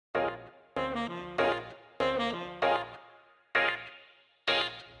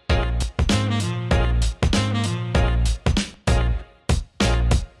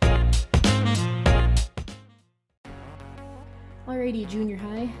Alrighty, junior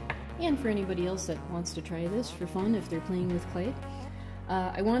high, and for anybody else that wants to try this for fun if they're playing with clay,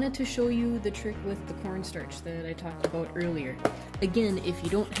 I wanted to show you the trick with the cornstarch that I talked about earlier. Again, if you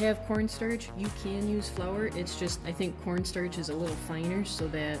don't have cornstarch, you can use flour. It's just, I think cornstarch is a little finer so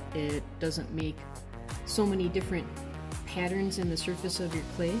that it doesn't make so many different patterns in the surface of your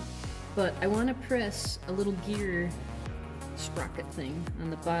clay. But I want to press a little gear sprocket thing on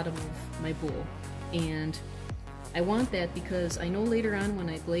the bottom of my bowl, and I want that because I know later on when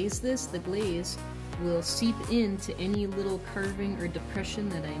I glaze this, the glaze will seep into any little carving or depression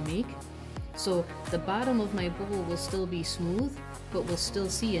that I make. So the bottom of my bowl will still be smooth, but we'll still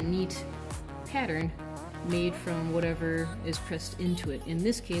see a neat pattern made from whatever is pressed into it. In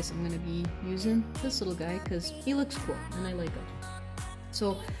this case, I'm going to be using this little guy because he looks cool and I like him.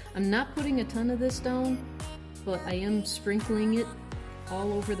 So I'm not putting a ton of this down, but I am sprinkling it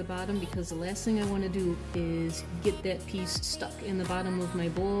all over the bottom because the last thing I want to do is get that piece stuck in the bottom of my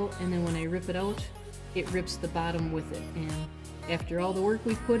bowl, and then when I rip it out, it rips the bottom with it. And after all the work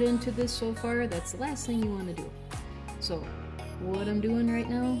we've put into this so far, that's the last thing you want to do. So what I'm doing right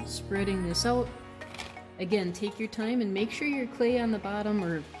now, spreading this out. Again, take your time and make sure your clay on the bottom,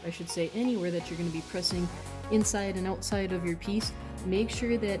 or I should say anywhere that you're going to be pressing inside and outside of your piece, make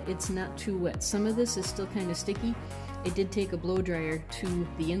sure that it's not too wet. Some of this is still kind of sticky. I did take a blow dryer to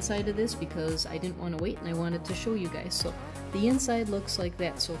the inside of this because I didn't want to wait and I wanted to show you guys. So the inside looks like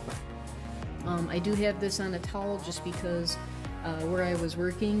that so far. I do have this on a towel just because where I was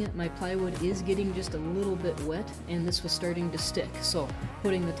working, my plywood is getting just a little bit wet and this was starting to stick. So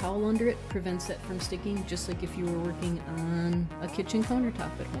putting the towel under it prevents that from sticking, just like if you were working on a kitchen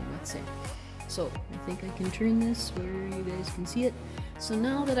countertop at home, let's say. So I think I can turn this where you guys can see it. So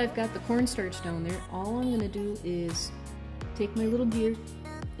now that I've got the cornstarch down there, all I'm going to do is take my little gear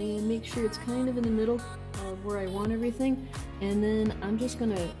and make sure it's kind of in the middle of where I want everything. And then I'm just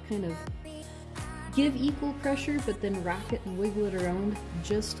going to kind of give equal pressure, but then rock it and wiggle it around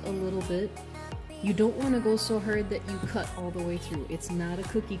just a little bit. You don't want to go so hard that you cut all the way through. It's not a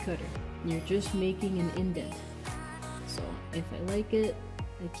cookie cutter. You're just making an indent. So if I like it,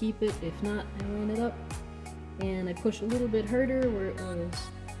 I keep it. If not, I line it up. And I push a little bit harder where it was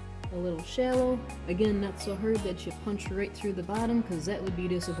a little shallow. Again, not so hard that you punch right through the bottom, because that would be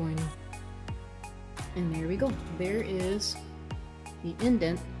disappointing. And there we go. There is the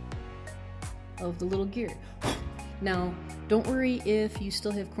indent of the little gear. Now, don't worry if you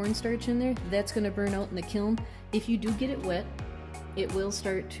still have cornstarch in there. That's going to burn out in the kiln. If you do get it wet, it will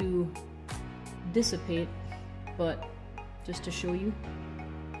start to dissipate, but just to show you,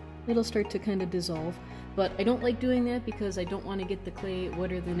 it'll start to kind of dissolve. But I don't like doing that because I don't want to get the clay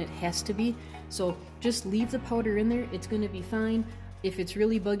wetter than it has to be. So just leave the powder in there. It's going to be fine. If it's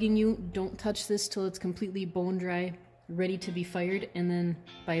really bugging you, don't touch this till it's completely bone dry, ready to be fired. And then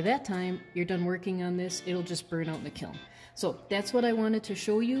by that time, you're done working on this. It'll just burn out in the kiln. So that's what I wanted to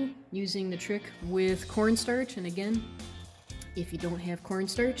show you using the trick with cornstarch. And again, if you don't have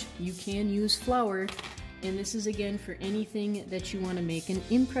cornstarch, you can use flour. And this is again for anything that you want to make an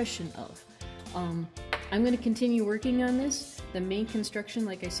impression of. I'm going to continue working on this. The main construction,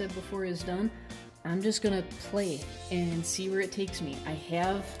 like I said before, is done. I'm just going to play and see where it takes me. I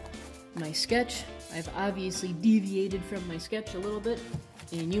have my sketch. I've obviously deviated from my sketch a little bit,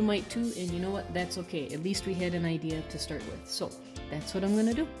 and you might too, and you know what? That's okay. At least we had an idea to start with. So that's what I'm going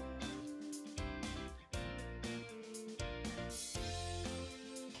to do.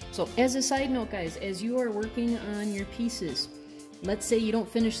 So as a side note, guys, as you are working on your pieces, let's say you don't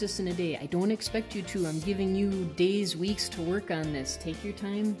finish this in a day. I don't expect you to. I'm giving you days, weeks to work on this. Take your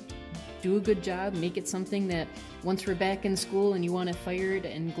time, do a good job, make it something that once we're back in school and you want it fired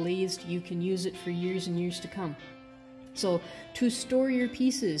and glazed, you can use it for years and years to come. So to store your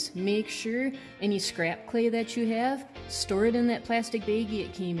pieces, make sure any scrap clay that you have, store it in that plastic baggie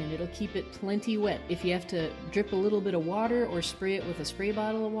it came in. It'll keep it plenty wet. If you have to drip a little bit of water or spray it with a spray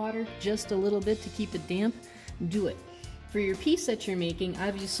bottle of water, just a little bit to keep it damp, do it. For your piece that you're making,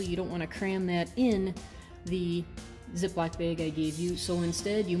 obviously you don't want to cram that in the Ziploc bag I gave you, so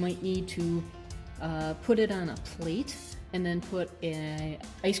instead you might need to put it on a plate and then put an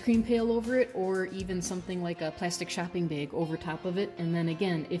ice cream pail over it, or even something like a plastic shopping bag over top of it. And then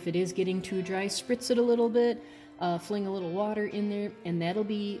again, if it is getting too dry, spritz it a little bit, fling a little water in there, and that'll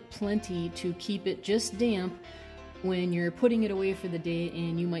be plenty to keep it just damp when you're putting it away for the day,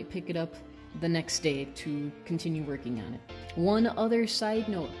 and you might pick it up the next day to continue working on it. One other side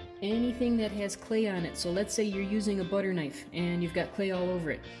note, anything that has clay on it, so let's say you're using a butter knife and you've got clay all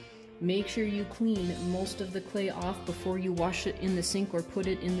over it. make sure you clean most of the clay off before you wash it in the sink or put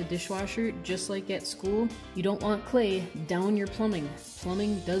it in the dishwasher. Just like at school, you don't want clay down your plumbing.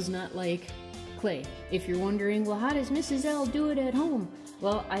 Plumbing does not like clay. If you're wondering, well, how does Mrs. L do it at home?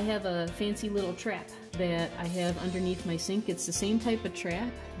 Well, I have a fancy little trap that I have underneath my sink. It's the same type of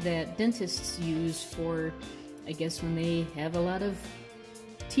trap that dentists use for, I guess, when they have a lot of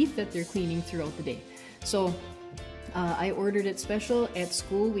teeth that they're cleaning throughout the day. So I ordered it special. At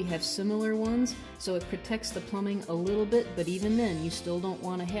school we have similar ones, so it protects the plumbing a little bit, but even then you still don't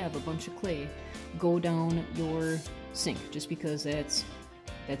want to have a bunch of clay go down your sink, just because that's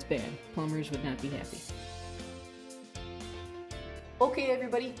bad. Plumbers would not be happy. Okay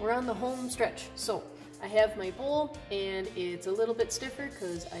everybody, we're on the home stretch. So I have my bowl and it's a little bit stiffer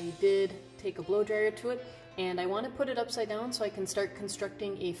because I did take a blow dryer to it, and I want to put it upside down so I can start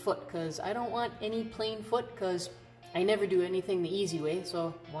constructing a foot, because I don't want any plain foot, because I never do anything the easy way,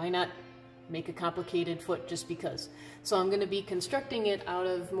 so why not make a complicated foot just because. So I'm going to be constructing it out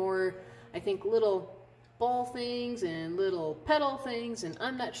of more, I think, little ball things and little pedal things, and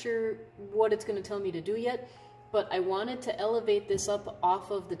I'm not sure what it's going to tell me to do yet, but I wanted to elevate this up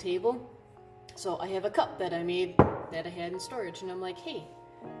off of the table. So I have a cup that I made that I had in storage, and I'm like, hey,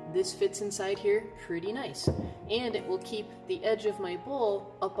 this fits inside here pretty nice, and it will keep the edge of my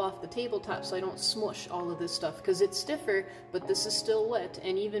bowl up off the tabletop so I don't smush all of this stuff, because it's stiffer, but this is still wet,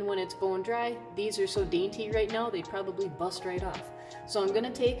 and even when it's bone dry, these are so dainty right now, they probably bust right off. So I'm going to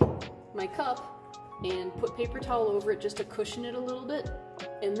take my cup and put paper towel over it just to cushion it a little bit,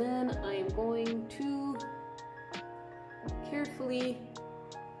 and then I am going to carefully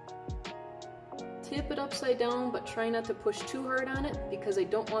tip it upside down, but try not to push too hard on it, because I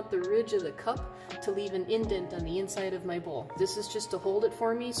don't want the ridge of the cup to leave an indent on the inside of my bowl. This is just to hold it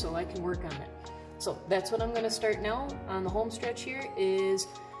for me so I can work on it. So that's what I'm going to start now on the home stretch here, is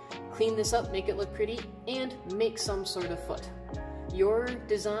clean this up, make it look pretty, and make some sort of foot. Your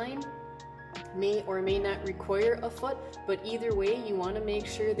design may or may not require a foot, but either way you want to make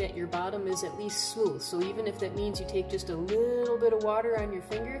sure that your bottom is at least smooth. So even if that means you take just a little bit of water on your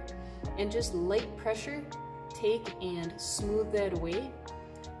finger and just light pressure take and smooth that away,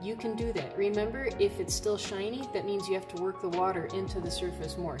 you can do that. Remember, if it's still shiny, that means you have to work the water into the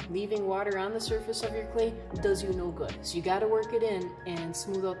surface more. Leaving water on the surface of your clay does you no good. So you got to work it in and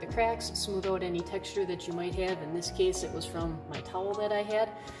smooth out the cracks, smooth out any texture that you might have. In this case, it was from my towel that I had.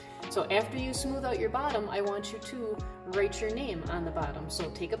 So after you smooth out your bottom, I want you to write your name on the bottom. So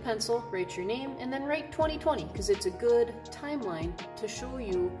take a pencil, write your name, and then write 2020, because it's a good timeline to show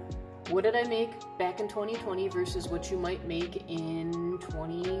you what did I make back in 2020 versus what you might make in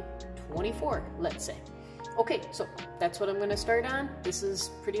 2024, let's say. Okay, so that's what I'm going to start on. This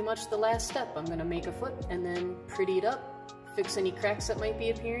is pretty much the last step. I'm going to make a foot and then pretty it up, fix any cracks that might be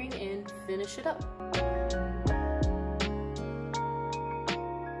appearing, and finish it up.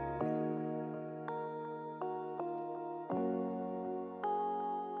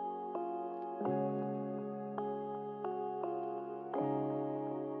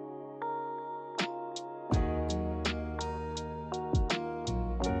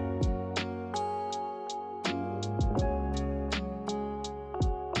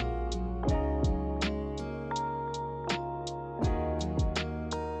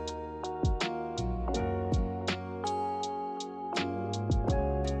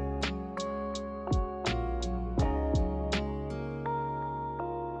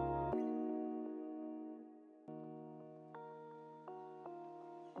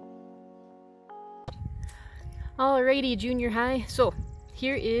 Alrighty, junior high, so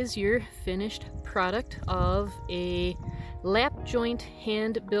here is your finished product of a lap joint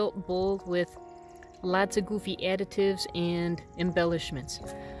hand-built bowl with lots of goofy additives and embellishments.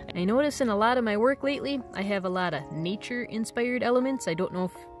 I notice in a lot of my work lately, I have a lot of nature-inspired elements. I don't know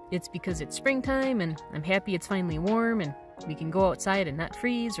if it's because it's springtime and I'm happy it's finally warm and we can go outside and not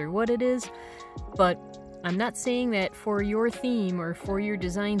freeze, or what it is, but I'm not saying that for your theme or for your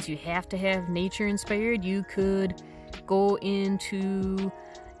designs you have to have nature inspired. You could go into,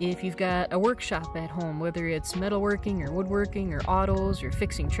 if you've got a workshop at home, whether it's metalworking or woodworking or autos or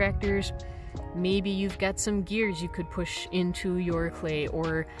fixing tractors, maybe you've got some gears you could push into your clay,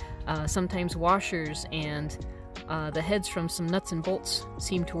 or sometimes washers and the heads from some nuts and bolts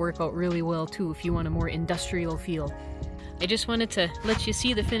seem to work out really well too if you want a more industrial feel. I just wanted to let you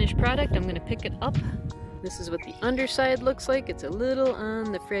see the finished product. I'm going to pick it up. This is what the underside looks like. It's a little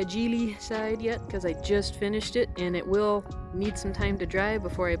on the fragile side yet because I just finished it, and it will need some time to dry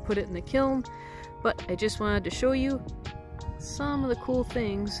before I put it in the kiln, but I just wanted to show you some of the cool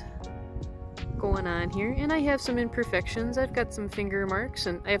things going on here, and I have some imperfections. I've got some finger marks,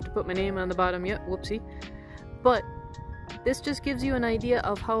 and I have to put my name on the bottom yet, whoopsie. But this just gives you an idea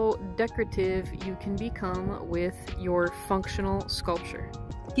of how decorative you can become with your functional sculpture.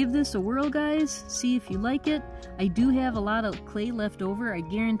 Give this a whirl, guys. See if you like it. I do have a lot of clay left over. I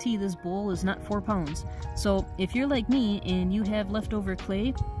guarantee this bowl is not 4 pounds. So if you're like me and you have leftover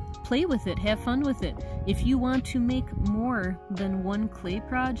clay, play with it, have fun with it. If you want to make more than one clay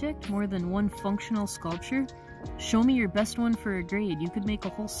project, more than one functional sculpture, show me your best one for a grade. You could make a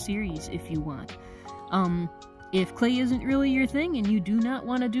whole series if you want. If clay isn't really your thing and you do not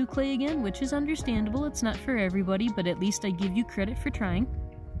want to do clay again, which is understandable, it's not for everybody, but at least I give you credit for trying,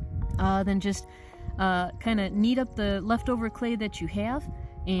 then just kind of knead up the leftover clay that you have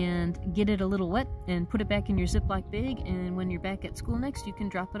and get it a little wet and put it back in your Ziploc bag, and when you're back at school next you can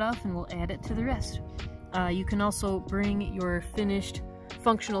drop it off and we'll add it to the rest. You can also bring your finished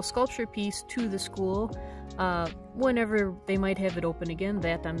functional sculpture piece to the school whenever they might have it open again.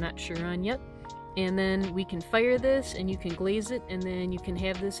 That I'm not sure on yet. And then we can fire this and you can glaze it, and then you can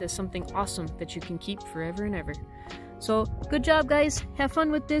have this as something awesome that you can keep forever and ever. So good job, guys, have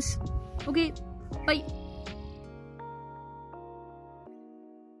fun with this. Okay, bye.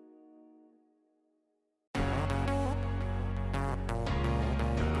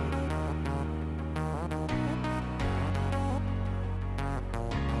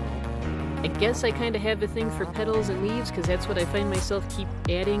 I guess I kind of have a thing for petals and leaves because that's what I find myself keep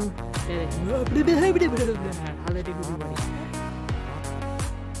adding.